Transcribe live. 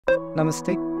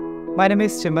Namaste. My name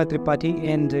is Chinmaya Tripathi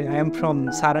and I am from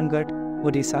Sarangarh,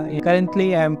 Odisha.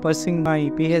 Currently, I am pursuing my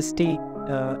PhD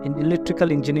in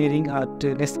electrical engineering at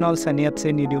National Sanyat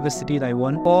Sen University,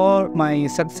 Taiwan. For my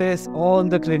success, all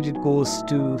the credit goes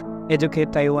to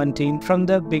EduCare Taiwan team. From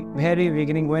the very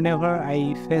beginning, whenever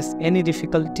I face any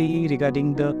difficulty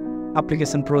regarding the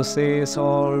application process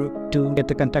or to get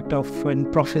the contact of a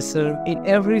professor, in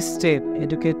every step,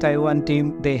 EduCare Taiwan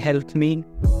team, they helped me.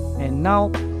 And now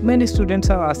many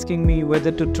students are asking me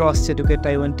whether to trust EduCare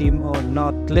Taiwan team or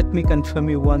not. Let me confirm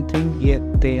you one thing. Yeah,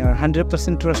 they are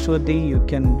 100% trustworthy. You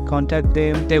can contact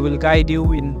them. They will guide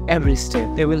you in every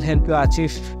step. They will help you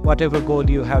achieve whatever goal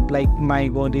you have. Like my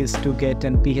goal is to get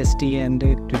an PhD and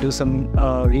to do some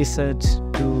research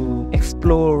to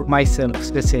explore myself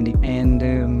especially.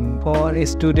 And for a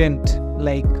student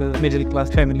like middle class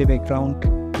family background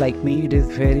like me, it is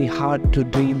very hard to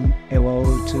dream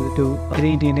about to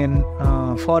read in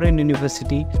a foreign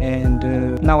university, and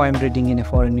now I'm reading in a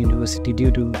foreign university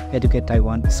due to EduCare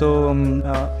Taiwan. So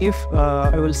if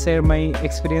I will share my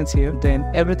experience here, then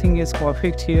everything is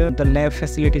perfect here. The lab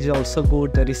facility is also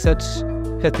good, the research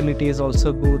facility is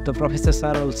also good, the professors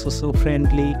are also so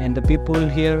friendly, and the people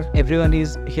here, everyone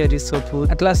is so good.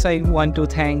 At last, I want to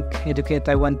thank EduCare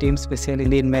Taiwan team, especially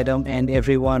Lynn Madam and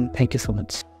everyone. Thank you so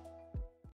much.